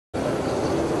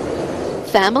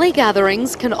Family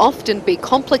gatherings can often be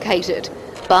complicated,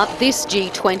 but this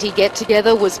G20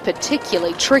 get-together was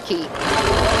particularly tricky.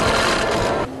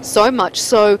 So much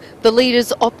so, the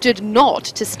leaders opted not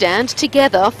to stand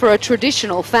together for a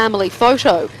traditional family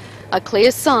photo, a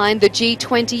clear sign the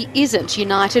G20 isn't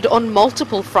united on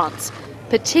multiple fronts,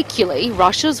 particularly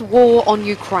Russia's war on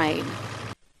Ukraine.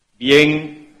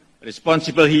 Being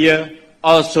responsible here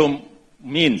also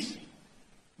means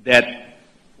that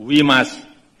we must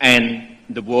end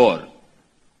the war.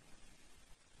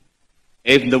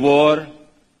 If the war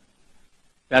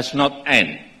does not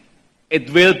end, it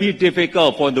will be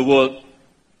difficult for the world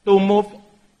to move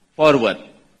forward.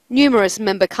 Numerous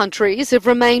member countries have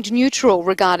remained neutral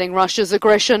regarding Russia's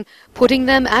aggression, putting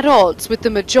them at odds with the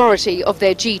majority of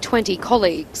their G20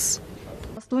 colleagues.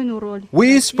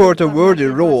 We support a worthy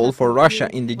role for Russia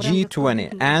in the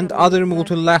G20 and other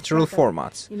multilateral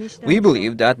formats. We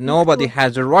believe that nobody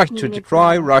has the right to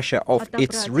deprive Russia of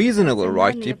its reasonable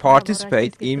right to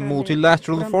participate in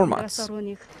multilateral formats.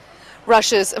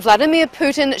 Russia's Vladimir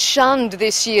Putin shunned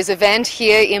this year's event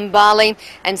here in Bali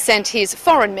and sent his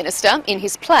foreign minister in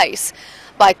his place.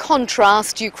 By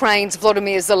contrast, Ukraine's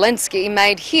Volodymyr Zelensky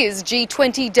made his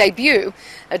G20 debut,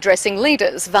 addressing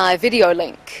leaders via video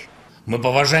link.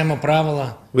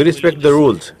 We respect the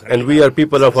rules, and we are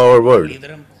people of our world.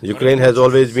 Ukraine has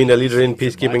always been a leader in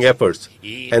peacekeeping efforts,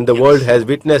 and the world has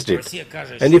witnessed it.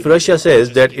 And if Russia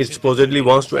says that it supposedly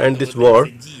wants to end this war,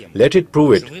 let it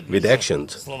prove it with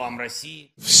actions.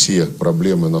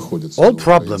 All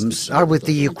problems are with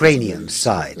the Ukrainian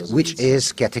side, which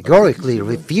is categorically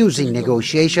refusing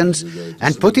negotiations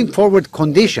and putting forward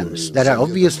conditions that are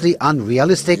obviously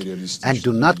unrealistic and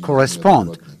do not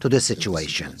correspond to the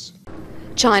situation.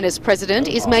 China's president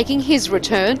is making his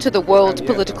return to the world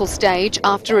political stage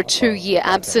after a 2-year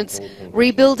absence,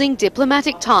 rebuilding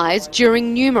diplomatic ties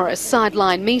during numerous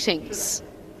sideline meetings.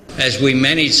 As we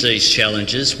manage these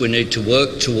challenges, we need to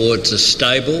work towards a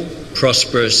stable,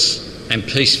 prosperous and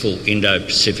peaceful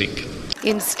Indo-Pacific.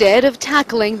 Instead of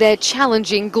tackling their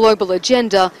challenging global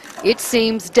agenda, it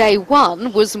seems day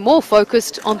one was more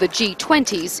focused on the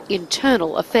G20's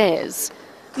internal affairs.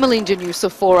 Melinda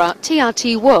Nusafora,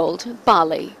 TRT World,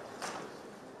 Bali.